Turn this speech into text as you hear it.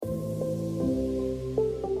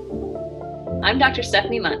I'm Dr.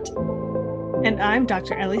 Stephanie Munt, And I'm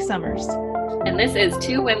Dr. Ellie Summers. and this is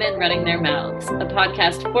Two Women Running Their Mouths, a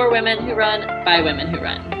podcast for women who run by women who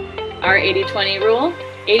run. Our 80-20 rule,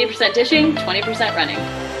 80% dishing, 20% running.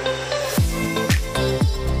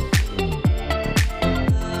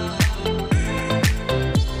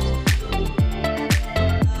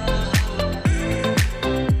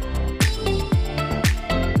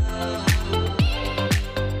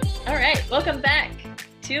 All right, welcome back.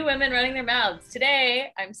 Two Women Running Their Mouths.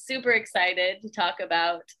 Today, I'm super excited to talk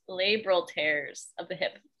about labral tears of the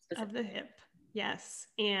hip. Of the hip, yes.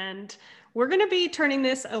 And we're going to be turning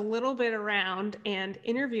this a little bit around and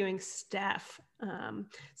interviewing Steph,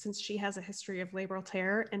 since she has a history of labral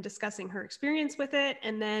tear, and discussing her experience with it,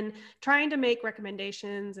 and then trying to make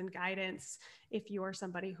recommendations and guidance if you are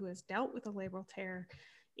somebody who has dealt with a labral tear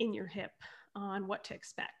in your hip on what to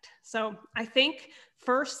expect. So I think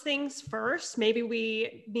first things first, maybe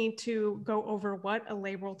we need to go over what a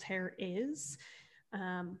labral tear is.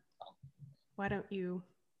 Why don't you?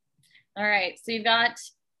 All right, so you've got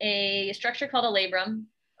a structure called a labrum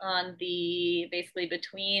on the, basically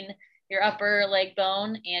between your upper leg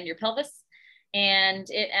bone and your pelvis. And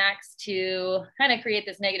it acts to kind of create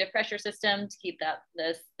this negative pressure system to keep the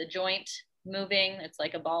joint moving. It's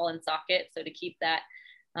like a ball and socket. So to keep that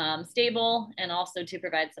stable, and also to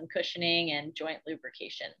provide some cushioning and joint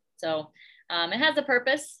lubrication. So it has a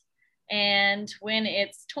purpose. And when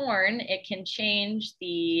it's torn, it can change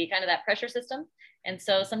the kind of that pressure system. And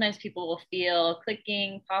so sometimes people will feel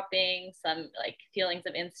clicking, popping, some like feelings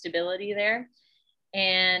of instability there,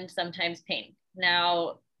 and sometimes pain.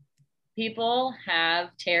 Now, people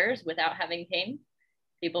have tears without having pain.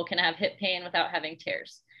 People can have hip pain without having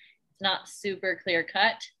tears. It's not super clear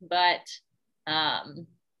cut, but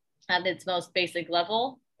at its most basic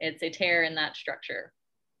level, it's a tear in that structure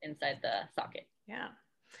inside the socket. Yeah.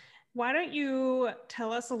 Why don't you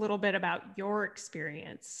tell us a little bit about your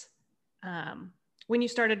experience when you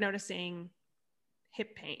started noticing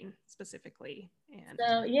hip pain specifically? And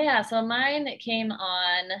So mine came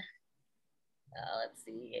on, let's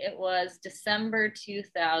see, it was December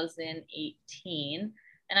 2018.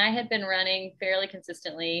 And I had been running fairly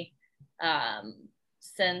consistently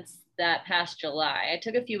since that past July. I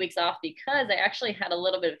took a few weeks off because I actually had a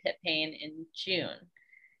little bit of hip pain in June.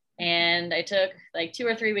 And I took like 2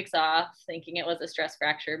 or 3 weeks off thinking it was a stress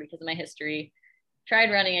fracture because of my history. Tried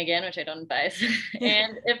running again, which I don't advise,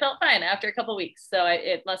 and it felt fine after a couple weeks. So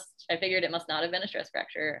I figured it must not have been a stress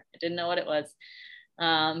fracture. I didn't know what it was.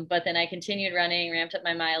 But then I continued running, ramped up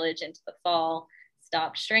my mileage into the fall,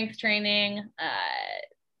 stopped strength training,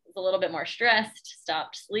 was a little bit more stressed,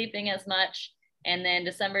 stopped sleeping as much. And then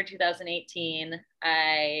December 2018,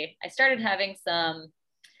 I started having some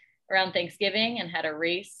around Thanksgiving and had a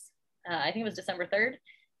race. I think it was December 3rd,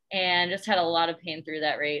 and just had a lot of pain through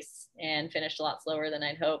that race and finished a lot slower than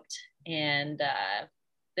I'd hoped. And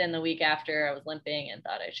then the week after, I was limping and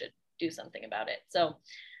thought I should do something about it. So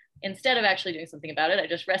instead of actually doing something about it, I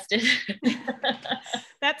just rested.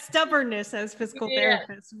 that stubbornness as physical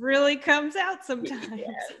therapists really comes out sometimes.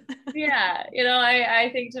 Yeah. I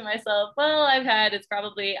think to myself, well, I thought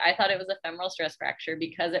it was a femoral stress fracture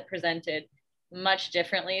because it presented much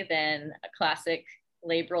differently than a classic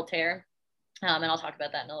labral tear. And I'll talk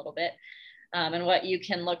about that in a little bit. And what you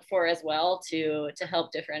can look for as well to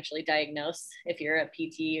help differentially diagnose, if you're a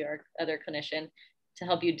PT or other clinician, to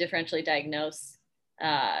help you differentially diagnose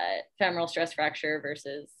femoral stress fracture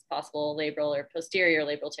versus possible labral or posterior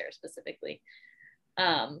labral tear specifically.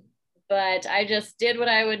 But I just did what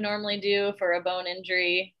I would normally do for a bone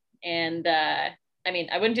injury. And I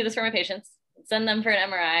wouldn't do this for my patients, send them for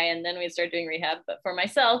an MRI, and then we'd start doing rehab. But for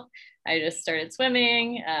myself, I just started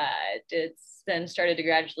swimming, then started to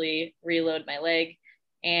gradually reload my leg,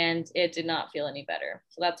 and it did not feel any better.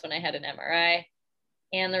 So that's when I had an MRI,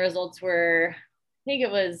 and the results were,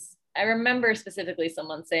 I remember specifically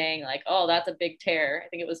someone saying like, oh, that's a big tear. I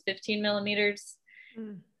think it was 15 millimeters,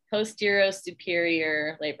 posterior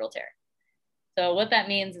superior labral tear. So what that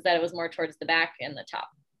means is that it was more towards the back and the top.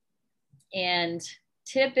 And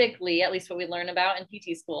typically, at least what we learn about in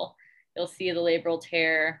PT school, you'll see the labral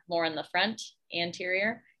tear more in the front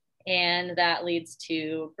anterior, and that leads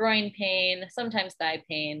to groin pain, sometimes thigh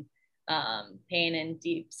pain, pain in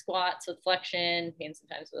deep squats with flexion, pain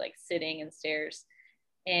sometimes with like sitting and stairs.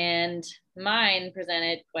 And mine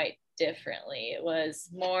presented quite differently. It was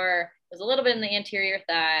a little bit in the anterior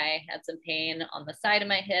thigh, had some pain on the side of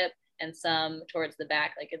my hip, and some towards the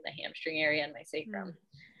back, like in the hamstring area and my sacrum.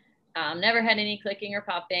 Never had any clicking or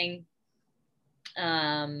popping.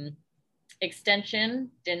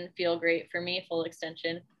 Extension didn't feel great for me, full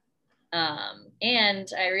extension. And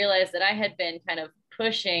I realized that I had been kind of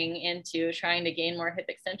pushing into trying to gain more hip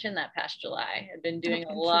extension that past July. I'd been doing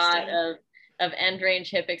a lot of end range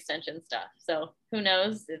hip extension stuff. So who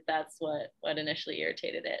knows if that's what initially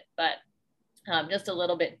irritated it, but just a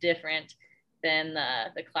little bit different than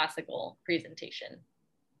the classical presentation.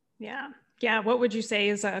 Yeah. Yeah. What would you say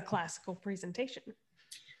is a classical presentation?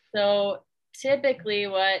 So typically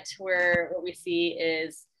what we see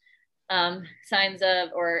is signs of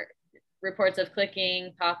or reports of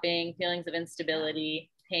clicking, popping, feelings of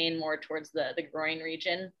instability, pain more towards the groin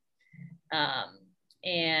region,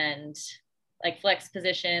 and like flex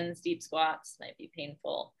positions, deep squats might be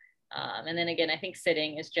painful. And then again, I think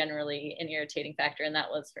sitting is generally an irritating factor, and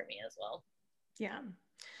that was for me as well. Yeah.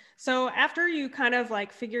 So after you kind of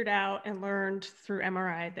like figured out and learned through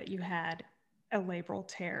MRI that you had a labral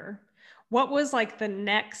tear, what was like the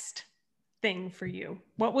next thing for you?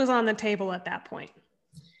 What was on the table at that point?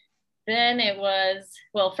 Then it was,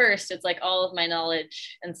 well, first it's like all of my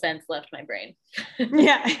knowledge and sense left my brain.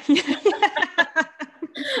 Yeah.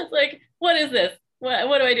 Like, what is this?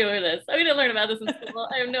 What do I do with this? I didn't learn about this in school.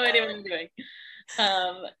 I have no idea what I'm doing.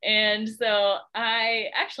 And so I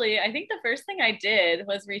think the first thing I did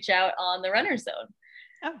was reach out on the Runner Zone.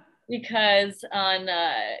 Oh. Because on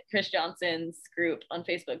Chris Johnson's group on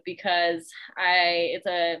Facebook, because it's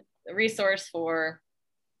a resource for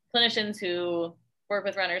clinicians who work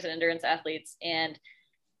with runners and endurance athletes. And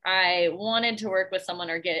I wanted to work with someone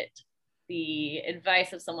or get the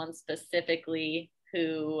advice of someone specifically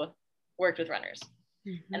who worked with runners.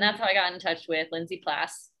 Mm-hmm. And that's how I got in touch with Lindsay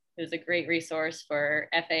Plass, who's a great resource for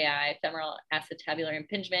FAI, femoral acetabular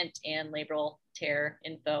impingement, and labral tear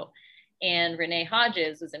info. And Renee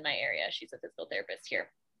Hodges was in my area. She's a physical therapist here.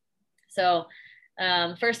 So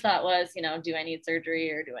first thought was, do I need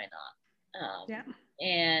surgery or do I not? Yeah.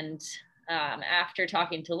 And after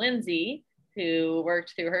talking to Lindsay, who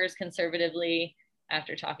worked through hers conservatively,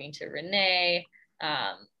 after talking to Renee,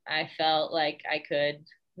 I felt like I could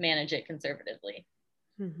manage it conservatively.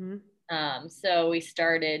 Mm-hmm. So we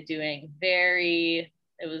started doing it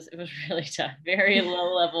was really tough, very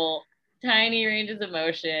low level, tiny ranges of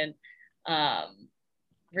motion,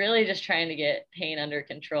 really just trying to get pain under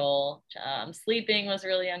control. Sleeping was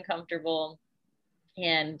really uncomfortable.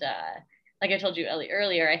 And like I told you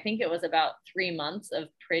earlier, I think it was about 3 months of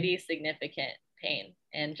pretty significant pain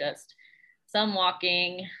and just some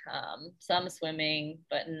walking, some swimming,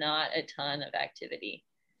 but not a ton of activity.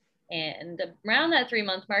 And around that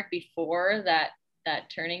 3-month mark before that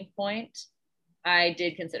turning point, I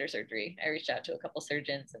did consider surgery. I reached out to a couple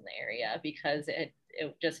surgeons in the area because it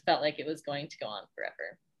just felt like it was going to go on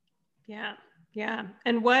forever. Yeah. Yeah.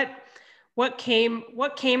 And what came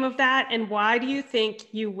of that, and why do you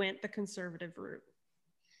think you went the conservative route?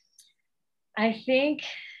 I think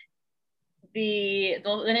the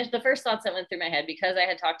first thoughts that went through my head, because I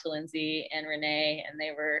had talked to Lindsay and Renee, and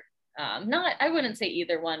they were I wouldn't say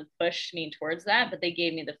either one pushed me towards that, but they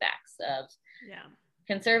gave me the facts of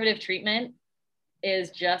conservative treatment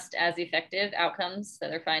is just as effective. Outcomes that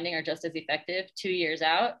they're finding are just as effective 2 years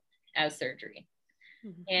out as surgery.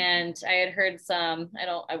 Mm-hmm. And I had heard some,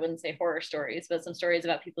 I wouldn't say horror stories, but some stories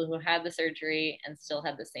about people who had the surgery and still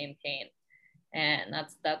had the same pain. And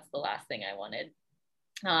that's the last thing I wanted.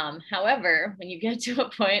 However, when you get to a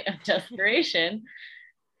point of desperation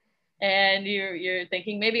and you're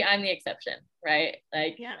thinking, maybe I'm the exception, right?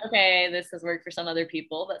 Like, okay, this has worked for some other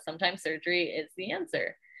people, but sometimes surgery is the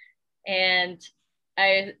answer. And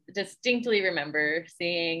I distinctly remember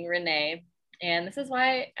seeing Renee, and this is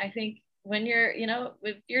why I think when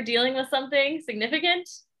if you're dealing with something significant,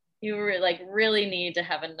 you really need to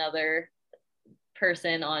have another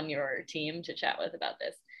person on your team to chat with about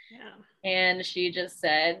this. Yeah. And she just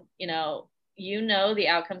said, the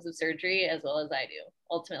outcomes of surgery as well as I do.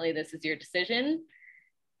 Ultimately, this is your decision,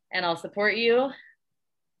 and I'll support you.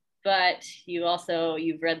 But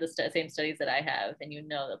you've read the same studies that I have, and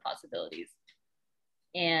the possibilities.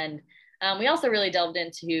 And we also really delved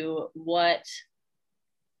into what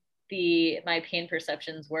my pain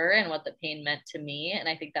perceptions were and what the pain meant to me. And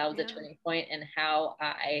I think that was a turning point in how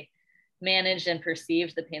I managed and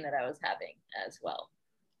perceived the pain that I was having as well.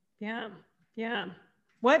 Yeah. Yeah.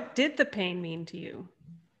 What did the pain mean to you?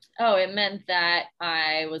 Oh, it meant that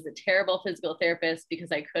I was a terrible physical therapist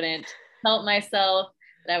because I couldn't help myself.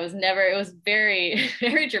 That it was very,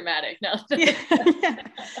 very dramatic. No. Yeah.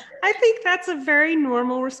 I think that's a very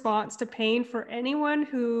normal response to pain for anyone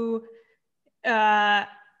who,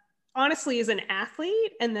 honestly is an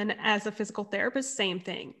athlete, and then as a physical therapist, same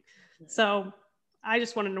thing. So I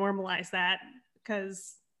just want to normalize that,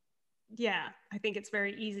 because yeah, I think it's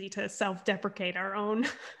very easy to self-deprecate our own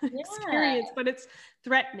Yeah. experience, but it's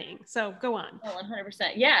threatening. So go on. Oh,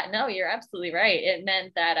 100%. Yeah, no, you're absolutely right. It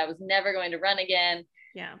meant that I was never going to run again.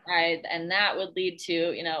 Yeah. And that would lead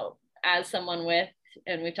to, you know, as someone with,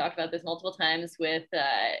 and we've talked about this multiple times, with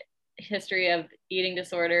history of eating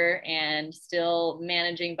disorder and still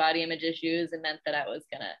managing body image issues, it meant that I was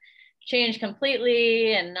going to change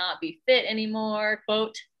completely and not be fit anymore,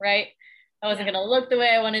 quote, right? I wasn't going to look the way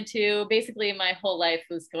I wanted to. Basically, my whole life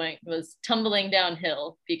was tumbling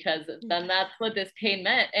downhill, because then that's what this pain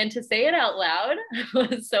meant. And to say it out loud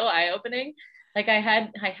was so eye-opening. Like I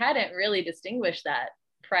hadn't really distinguished that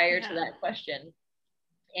prior to that question.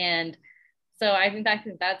 And so I think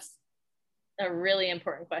that's a really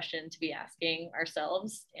important question to be asking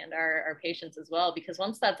ourselves and our patients as well, because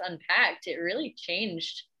once that's unpacked, it really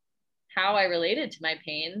changed how I related to my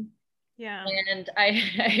pain. Yeah. And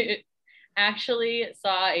I actually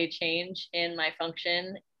saw a change in my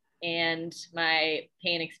function and my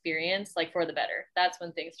pain experience, like for the better. That's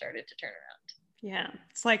when things started to turn around. Yeah.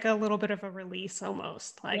 It's like a little bit of a release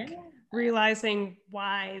almost, like realizing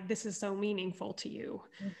why this is so meaningful to you.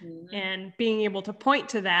 Mm-hmm. And being able to point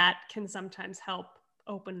to that can sometimes help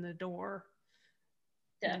open the door.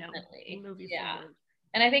 Definitely. You know, move you forward.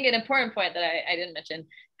 And I think an important point that I didn't mention,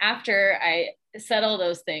 after I settle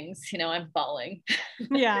those things, you know, I'm bawling.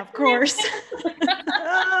 Yeah, of course.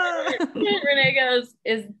 Renee goes,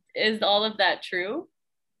 is all of that true?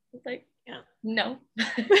 It's like, yeah, no.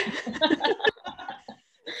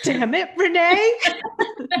 Damn it, Renee.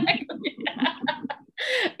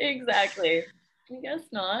 Exactly. I guess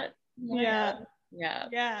not. Yeah.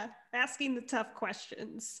 Asking the tough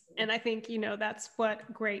questions. And I think, you know, that's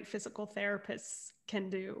what great physical therapists can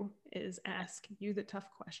do, is ask you the tough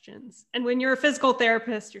questions. And when you're a physical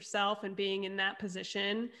therapist yourself and being in that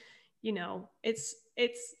position, you know, it's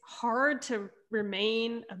hard to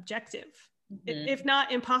remain objective, if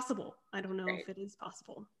not impossible. I don't know if it is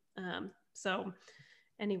possible. So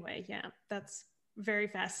anyway, yeah, that's very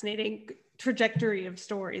fascinating trajectory of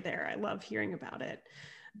story there. I love hearing about it.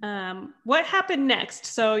 What happened next?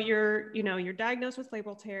 So you're diagnosed with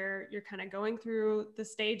labral tear. You're kind of going through the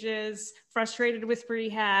stages, frustrated with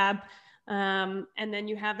rehab. And then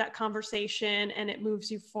you have that conversation and it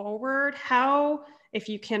moves you forward. How, if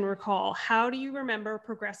you can recall, how do you remember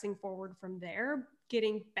progressing forward from there,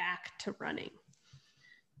 getting back to running?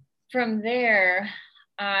 From there,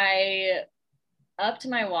 I upped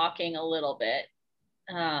my walking a little bit.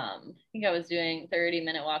 I think I was doing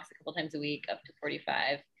 30-minute walks a couple times a week, up to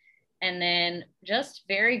 45. And then just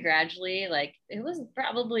very gradually, like it was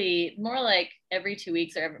probably more like every 2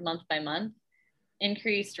 weeks or every month by month,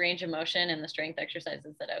 increased range of motion and the strength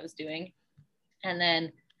exercises that I was doing. And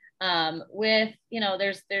then with, you know,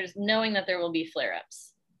 there's knowing that there will be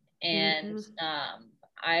flare-ups. And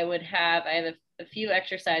I have a few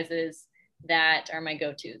exercises that are my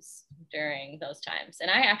go-tos during those times.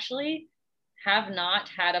 And I actually have not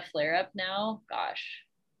had a flare-up now, gosh,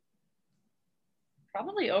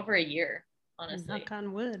 probably over a year, honestly. Knock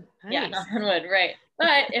on wood. Nice. Yeah, knock on wood, right.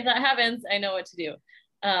 But if that happens, I know what to do.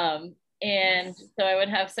 And so I would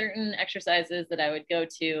have certain exercises that I would go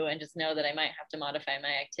to and just know that I might have to modify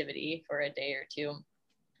my activity for a day or two.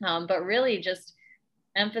 But really just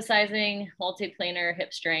emphasizing multiplanar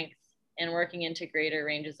hip strength and working into greater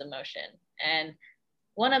ranges of motion. And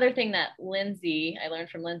one other thing that I learned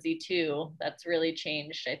from Lindsay too, that's really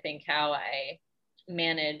changed, I think, how I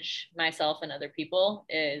manage myself and other people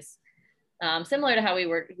is similar to how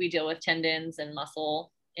we deal with tendons and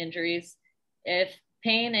muscle injuries. If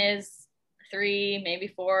pain is 3, maybe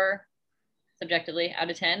 4, subjectively out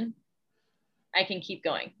of 10, I can keep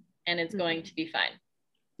going and it's going to be fine.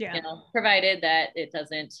 Yeah. You know, provided that it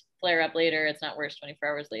doesn't flare up later, it's not worse 24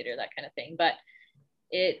 hours later, that kind of thing. But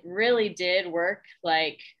it really did work.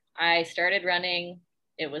 Like I started running,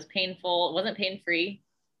 it was painful. It wasn't pain-free,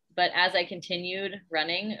 but as I continued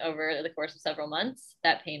running over the course of several months,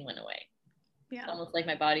 that pain went away. Yeah. It's almost like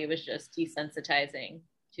my body was just desensitizing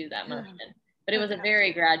to that motion. But it was a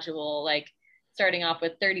very gradual, like starting off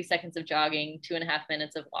with 30 seconds of jogging, 2.5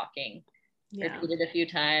 minutes of walking, repeated a few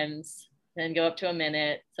times, then go up to a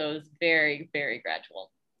minute. So it was very, very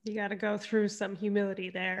gradual. You got to go through some humility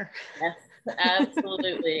there. Yes,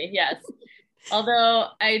 absolutely. Yes. Although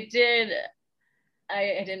I didn't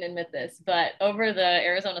admit this, but over the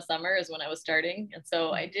Arizona summer is when I was starting. And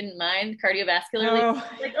so I didn't mind cardiovascularly.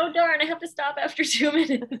 Like, oh darn, I have to stop after 2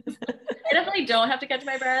 minutes. I definitely don't have to catch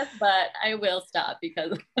my breath, but I will stop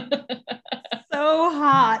because so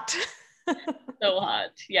hot. So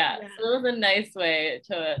hot. Yeah. So it was a nice way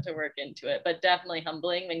to work into it, but definitely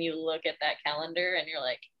humbling when you look at that calendar and you're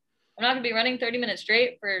like, I'm not gonna be running 30 minutes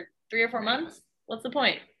straight for 3 or 4 months. What's the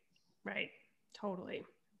point? Right. Totally.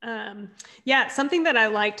 Yeah, something that I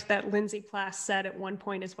liked that Lindsay Plass said at one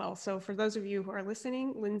point as well. So for those of you who are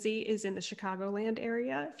listening, Lindsay is in the Chicagoland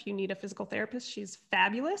area. If you need a physical therapist, she's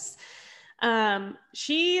fabulous.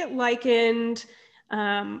 She likened,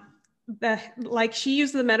 she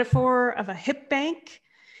used the metaphor of a hip bank.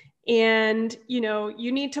 And,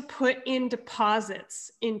 you need to put in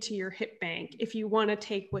deposits into your hip bank if you want to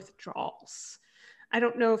take withdrawals. I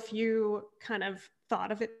don't know if you kind of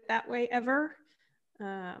thought of it that way ever.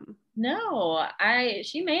 No,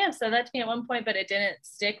 she may have said that to me at one point, but it didn't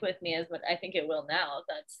stick with me as what I think it will now.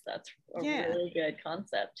 That's a really good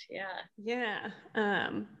concept. Yeah.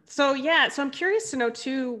 So I'm curious to know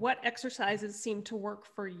too, what exercises seem to work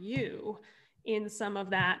for you in some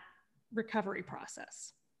of that recovery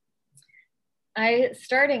process.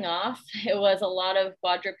 Starting off, it was a lot of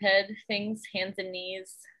quadruped things, hands and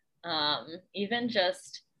knees, even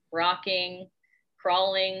just rocking,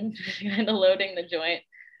 crawling, kind of loading the joint.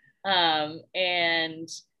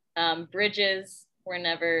 Bridges were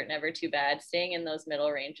never too bad. Staying in those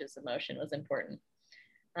middle ranges of motion was important.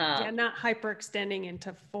 Not hyperextending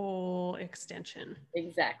into full extension.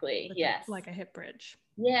 Exactly. Yes. Like a hip bridge.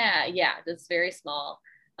 Yeah. Just very small.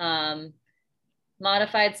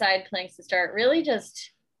 Modified side planks to start, really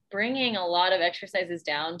just bringing a lot of exercises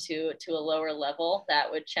down to a lower level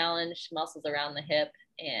that would challenge muscles around the hip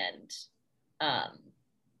and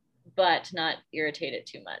but not irritate it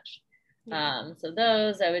too much. So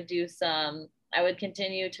those I would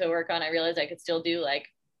continue to work on. I realized I could still do like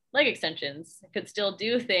leg extensions. I could still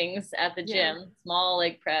do things at the gym, small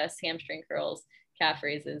leg press, hamstring curls, calf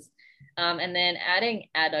raises. And then adding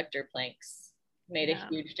adductor planks made a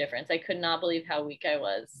huge difference. I could not believe how weak I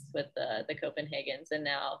was with the Copenhagen's, and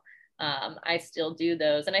now I still do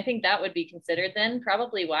those. And I think that would be considered then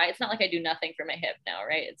probably why it's not like I do nothing for my hip now,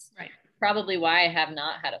 right? It's probably why I have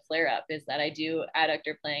not had a flare up is that I do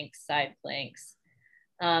adductor planks, side planks,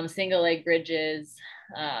 single leg bridges,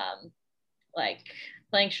 like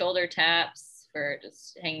plank shoulder taps for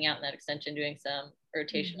just hanging out in that extension, doing some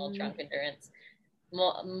rotational trunk endurance,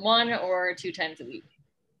 1 or 2 times a week.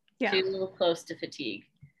 Too close to fatigue.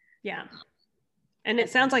 And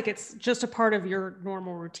it sounds like it's just a part of your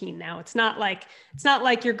normal routine now. It's not like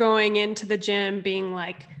you're going into the gym being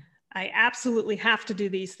like, I absolutely have to do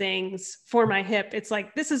these things for my hip. It's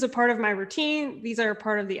like, this is a part of my routine. These are a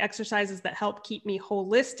part of the exercises that help keep me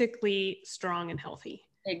holistically strong and healthy.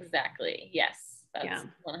 Exactly. Yes. That's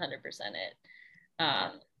 100% it.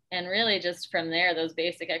 And really just from there, those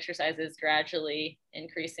basic exercises, gradually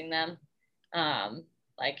increasing them.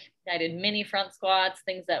 Like I did mini front squats,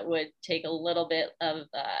 things that would take a little bit of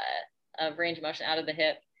range of motion out of the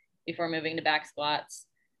hip before moving to back squats.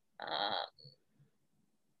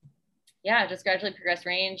 Just gradually progress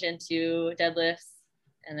range into deadlifts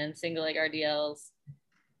and then single leg RDLs.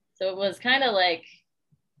 So it was kind of like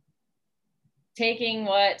taking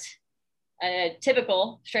what a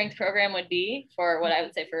typical strength program would be for what I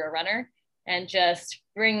would say for a runner and just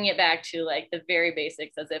bringing it back to like the very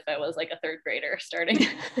basics as if I was like a 3rd grader starting.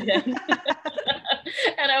 And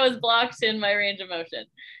I was blocked in my range of motion,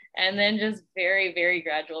 and then just very, very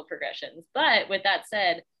gradual progressions. But with that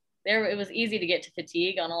said, it was easy to get to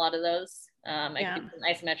fatigue on a lot of those. I could do some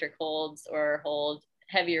isometric holds or hold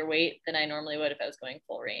heavier weight than I normally would if I was going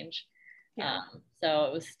full range. So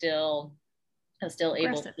it was still, I was still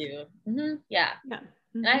able to,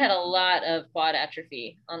 And I had a lot of quad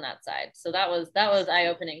atrophy on that side. So that was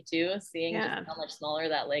eye-opening too, seeing just how much smaller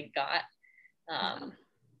that leg got.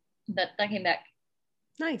 That came back.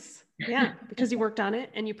 Nice. Yeah. Because you worked on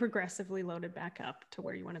it and you progressively loaded back up to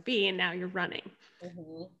where you want to be. And now you're running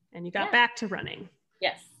and you got back to running.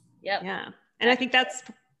 Yes. Yep. Yeah. And I think that's,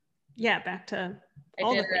 back to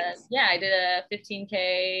all the things. I did a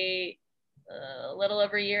 15K a little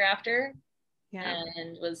over a year after.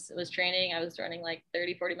 And was training. I was running like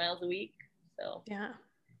 30-40 miles a week. So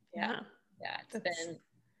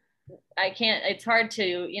it's hard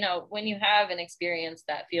to, when you have an experience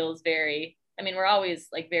that feels we're always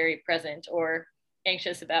like very present or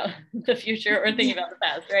anxious about the future or thinking about the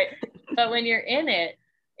past, right? But when you're in it,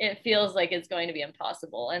 it feels like it's going to be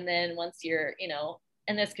impossible. And then once you're,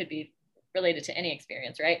 and this could be related to any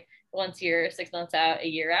experience, right? Once you're 6 months out, a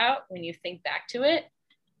year out, when you think back to it,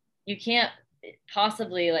 you can't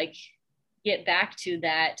possibly like get back to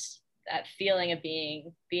that feeling of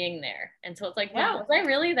being there. And so it's like, wow, was I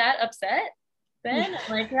really that upset then?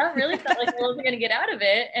 Like that really felt like I wasn't going to get out of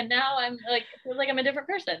it, and now I'm like, it feels like I'm a different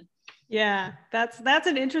person. That's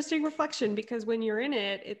an interesting reflection, because when you're in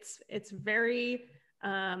it, it's very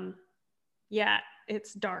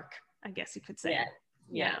it's dark. I guess you could say.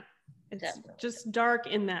 Yeah. It's Definitely. just dark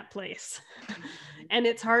in that place. And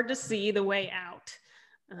it's hard to see the way out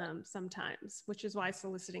sometimes, which is why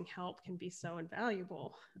soliciting help can be so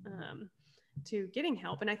invaluable to getting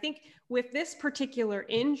help. And I think with this particular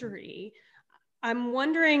injury, I'm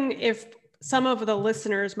wondering if some of the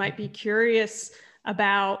listeners might be curious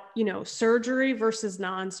about, surgery versus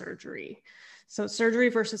non-surgery. So surgery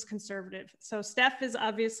versus conservative. So Steph is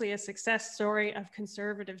obviously a success story of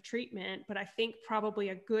conservative treatment, but I think probably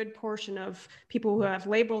a good portion of people who have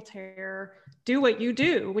labral tear do what you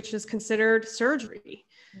do, which is considered surgery.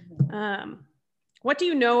 What do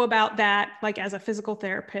you know about that? Like as a physical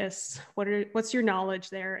therapist, what's your knowledge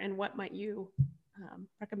there, and what might you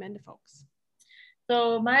recommend to folks?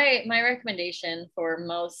 So my recommendation for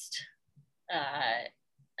most,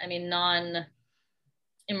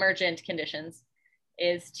 non-emergent conditions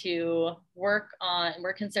is to work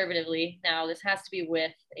conservatively. Now, this has to be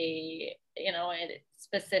with a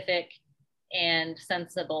specific and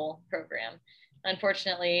sensible program.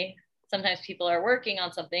 Unfortunately, sometimes people are working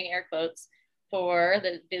on something, air quotes, for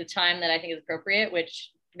the time that I think is appropriate,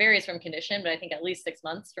 which varies from condition, but I think at least 6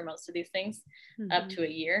 months for most of these things, up to a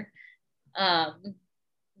year.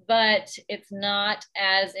 But it's not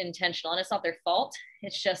as intentional, and it's not their fault.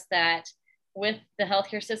 It's just that with the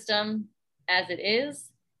healthcare system as it is,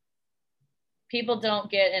 people don't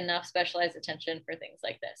get enough specialized attention for things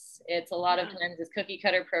like this. It's a lot of times this cookie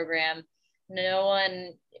cutter program. No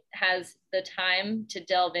one has the time to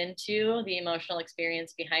delve into the emotional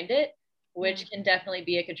experience behind it, which can definitely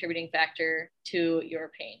be a contributing factor to your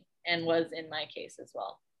pain, and was in my case as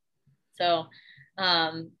well. So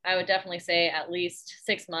I would definitely say at least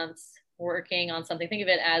 6 months working on something. Think of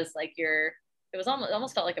it as like it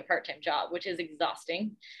almost felt like a part-time job, which is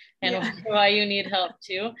exhausting, and why you need help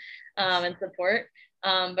too, and support.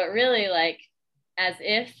 But really, like, as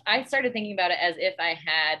if I started thinking about it as if I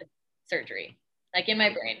had surgery, like in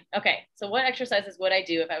my brain. Okay, so what exercises would I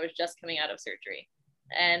do if I was just coming out of surgery?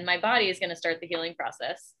 And my body is going to start the healing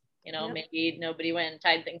process. Maybe nobody went and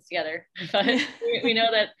tied things together, but we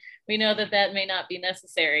know that may not be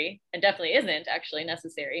necessary, and definitely isn't actually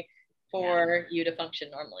necessary for you to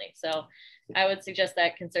function normally. So I would suggest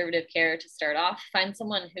that conservative care to start off. Find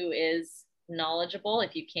someone who is knowledgeable,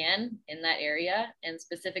 if you can, in that area, and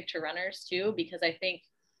specific to runners too, because I think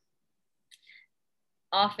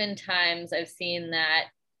oftentimes I've seen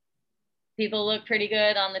that people look pretty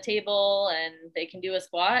good on the table and they can do a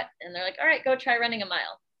squat, and they're like, all right, go try running a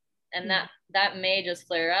mile. And that may just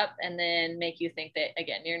flare up and then make you think that,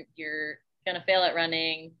 again, you're going to fail at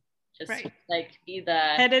running, just like be the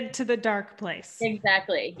headed to the dark place.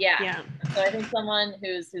 Exactly. Yeah. So I think someone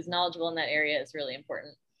who's knowledgeable in that area is really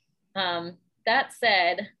important. That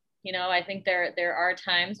said, I think there are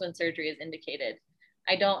times when surgery is indicated.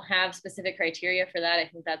 I don't have specific criteria for that. I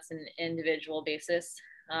think that's an individual basis.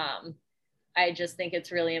 I just think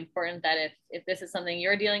it's really important that if this is something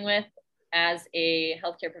you're dealing with as a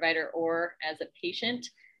healthcare provider or as a patient,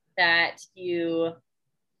 that you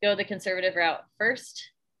go the conservative route first.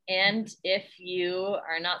 And if you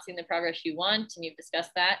are not seeing the progress you want, and you've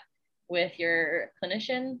discussed that with your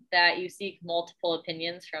clinician, that you seek multiple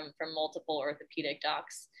opinions from multiple orthopedic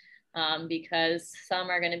docs, because some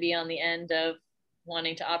are going to be on the end of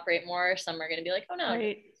wanting to operate more. Some are going to be like, oh no,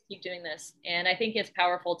 keep doing this. And I think it's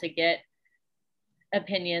powerful to get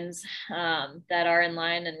opinions that are in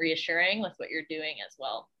line and reassuring with what you're doing as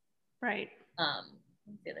well. Right.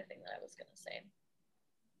 The other thing that I was going to say.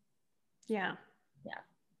 Yeah.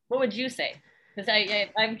 What would you say? Because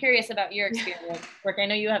I'm curious about your experience work. I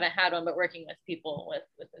know you haven't had one, but working with people with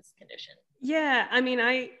this condition. Yeah. I mean,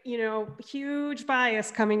 huge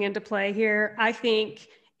bias coming into play here. I think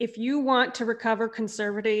if you want to recover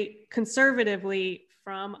conservatively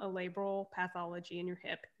from a labral pathology in your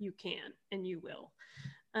hip, you can, and you will.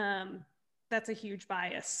 That's a huge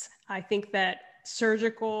bias. I think that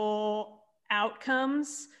surgical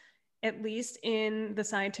outcomes, at least in the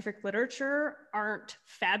scientific literature, aren't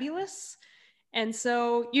fabulous. And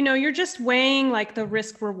so, you're just weighing like the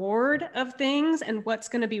risk reward of things and what's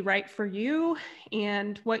going to be right for you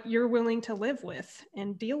and what you're willing to live with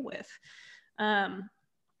and deal with.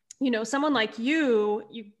 Someone like you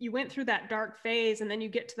went through that dark phase, and then you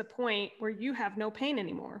get to the point where you have no pain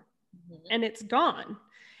anymore, and it's gone.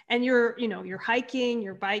 And you're hiking,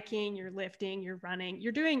 you're biking, you're lifting, you're running,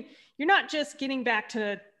 you're not just getting back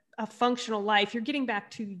to a functional life, you're getting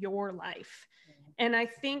back to your life. And I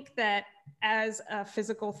think that as a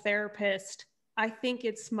physical therapist, I think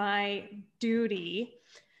it's my duty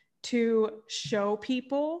to show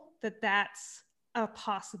people that that's a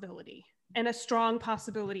possibility, and a strong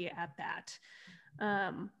possibility at that.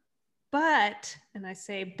 But, and I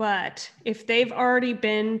say, but if they've already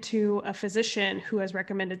been to a physician who has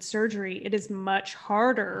recommended surgery, it is much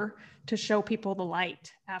harder to show people the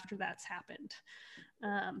light after that's happened.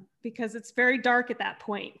 Because it's very dark at that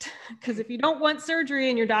point. Because if you don't want surgery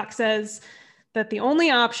and your doc says that the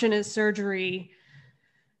only option is surgery,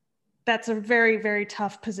 that's a very, very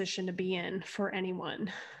tough position to be in for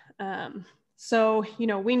anyone. So, you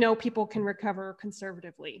know, we know people can recover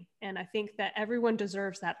conservatively. And I think that everyone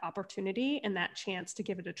deserves that opportunity and that chance to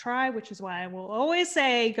give it a try, which is why I will always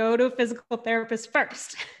say, go to a physical therapist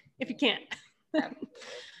first, if you can. Yes.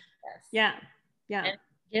 Yeah. Yeah. And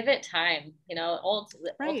give it time, you know,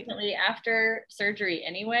 ultimately after surgery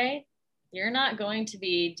anyway, you're not going to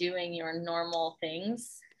be doing your normal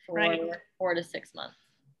things for 4 to 6 months.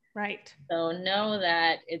 Right. So know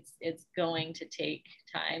that it's going to take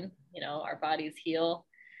time. You know, our bodies heal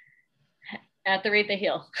at the rate they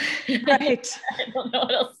heal. Right. I don't know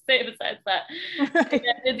what else to say besides that. Right.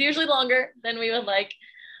 It's usually longer than we would like,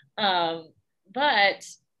 but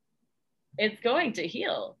it's going to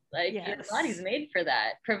heal. Like your body's made for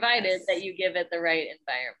that, provided that you give it the right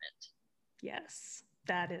environment. Yes,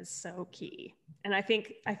 that is so key. And I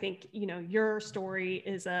think, you know, your story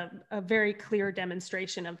is a very clear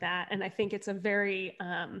demonstration of that. And I think it's a very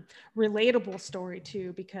relatable story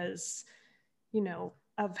too, because, you know,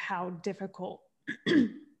 of how difficult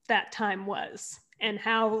that time was and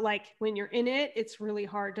how, like, when you're in it, it's really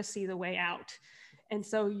hard to see the way out. And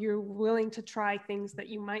so you're willing to try things that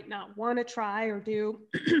you might not want to try or do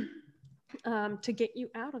to get you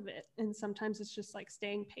out of it. And sometimes it's just like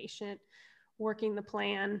staying patient, working the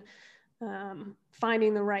plan,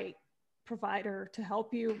 finding the right provider to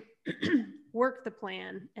help you work the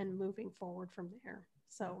plan and moving forward from there.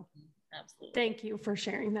 So absolutely. Thank you for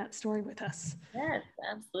sharing that story with us. Yes,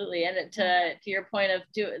 absolutely. And to your point of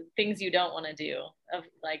things you don't want to do, of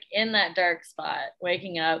like in that dark spot,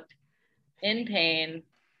 waking up in pain,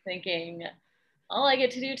 thinking, all I get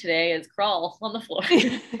to do today is crawl on the floor.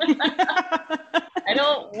 I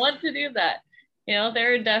don't want to do that. You know,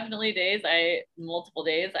 there are definitely multiple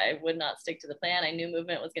days, I would not stick to the plan. I knew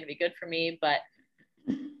movement was going to be good for me, but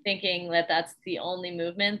thinking that that's the only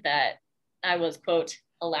movement that I was, quote,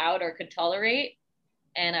 allowed or could tolerate,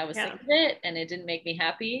 and I was sick of it and it didn't make me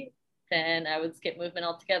happy, then I would skip movement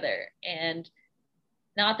altogether. And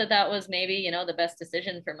not that that was maybe, you know, the best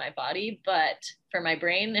decision for my body, but for my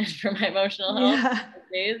brain and for my emotional health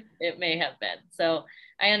days, it may have been. So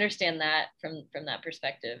I understand that from that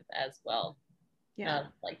perspective as well.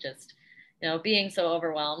 Like just, you know, being so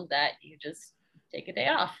overwhelmed that you just take a day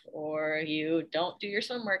off, or you don't do your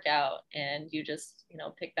swim workout and you just, you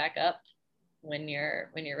know, pick back up when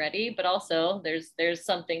you're ready. But also there's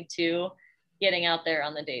something to getting out there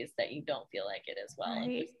on the days that you don't feel like it as well.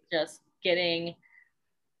 Right. Just getting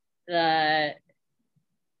the,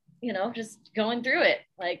 you know, just going through it.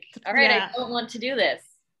 Like, all right, I don't want to do this,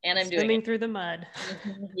 and I'm doing it. Through the mud.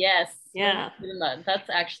 Yes. Yeah. Through the mud. That's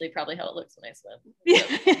actually probably how it looks when I swim. Yeah.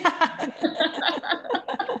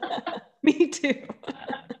 Me too.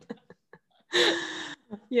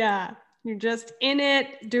 Yeah. You're just in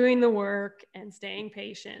it, doing the work and staying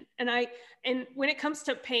patient. And when it comes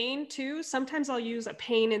to pain too, sometimes I'll use a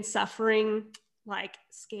pain and suffering like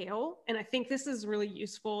scale. And I think this is really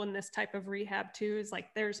useful in this type of rehab too, is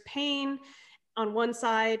like there's pain on one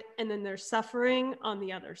side and then there's suffering on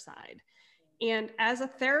the other side. And as a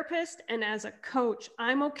therapist and as a coach,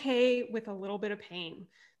 I'm okay with a little bit of pain.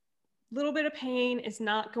 Little bit of pain is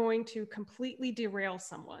not going to completely derail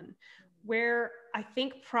someone. Where I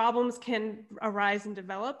think problems can arise and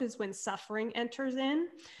develop is when suffering enters in.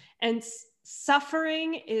 And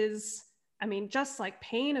suffering is, I mean, just like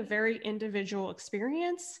pain, a very individual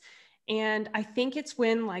experience. And I think it's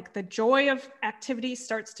when like the joy of activity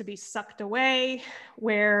starts to be sucked away,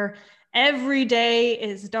 where every day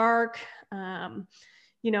is dark.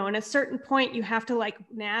 You know, and at a certain point you have to like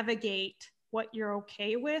navigate what you're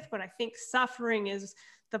okay with. But I think suffering is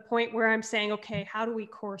the point where I'm saying, okay, how do we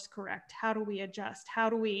course correct? How do we adjust? How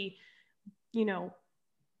do we, you know,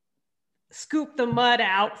 scoop the mud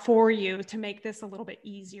out for you to make this a little bit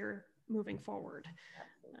easier moving forward?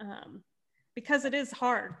 Because it is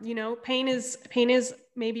hard, you know, pain is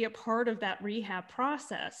maybe a part of that rehab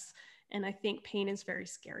process. And I think pain is very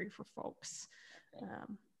scary for folks.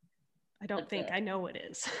 I don't think I know it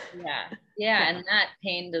is. Yeah. And that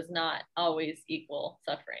pain does not always equal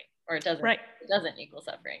suffering, or it doesn't. Right. It doesn't equal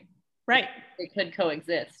suffering. Right. It could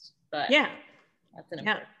coexist, but that's an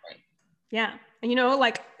important point. Yeah. And you know,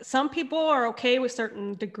 like some people are okay with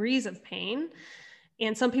certain degrees of pain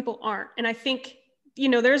and some people aren't. And I think, you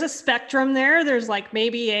know, there's a spectrum there. There's like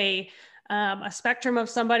maybe a spectrum of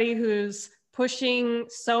somebody who's pushing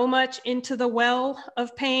so much into the well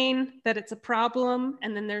of pain that it's a problem.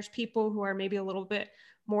 And then there's people who are maybe a little bit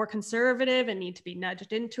more conservative and need to be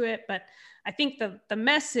nudged into it. But I think the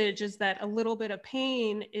message is that a little bit of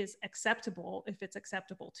pain is acceptable if it's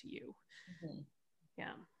acceptable to you. Mm-hmm.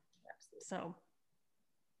 Yeah. Absolutely. So,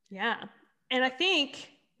 yeah. And I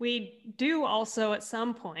think we do also at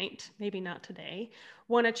some point, maybe not today,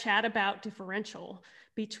 want to chat about differential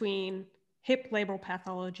between hip labral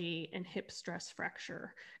pathology and hip stress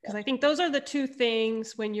fracture. Because I think those are the two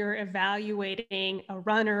things when you're evaluating a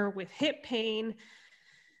runner with hip pain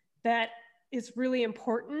that is really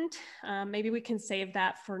important. Maybe we can save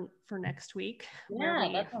that for next week, where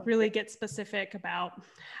we really get specific about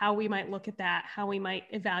how we might look at that, how we might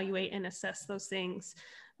evaluate and assess those things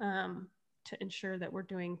to ensure that we're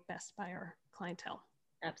doing best by our clientele.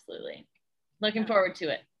 Absolutely. Looking forward to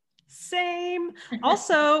it. Same.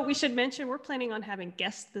 Also, we should mention we're planning on having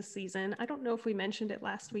guests this season. I don't know if we mentioned it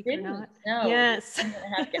last week or not. No. Yes. I'm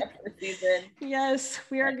gonna have guests this season. Yes,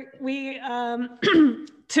 we are. We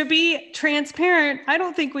to be transparent, I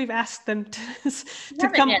don't think we've asked them to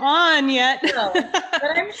come on yet. No,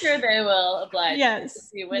 but I'm sure they will oblige. Yes. To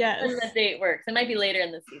see when the date works. It might be later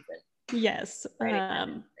in the season. Yes.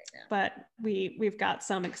 But we've got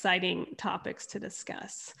some exciting topics to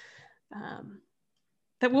discuss.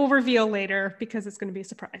 That we'll reveal later because it's going to be a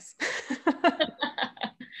surprise.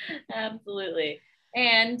 Absolutely.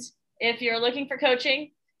 And if you're looking for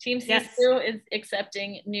coaching, Team CSU is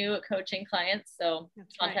accepting new coaching clients. So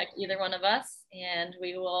contact either one of us and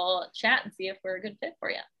we will chat and see if we're a good fit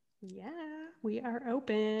for you. Yeah, we are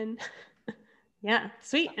open. Yeah,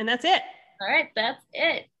 sweet. And that's it. All right, that's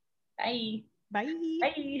it. Bye. Bye.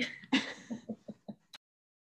 Bye.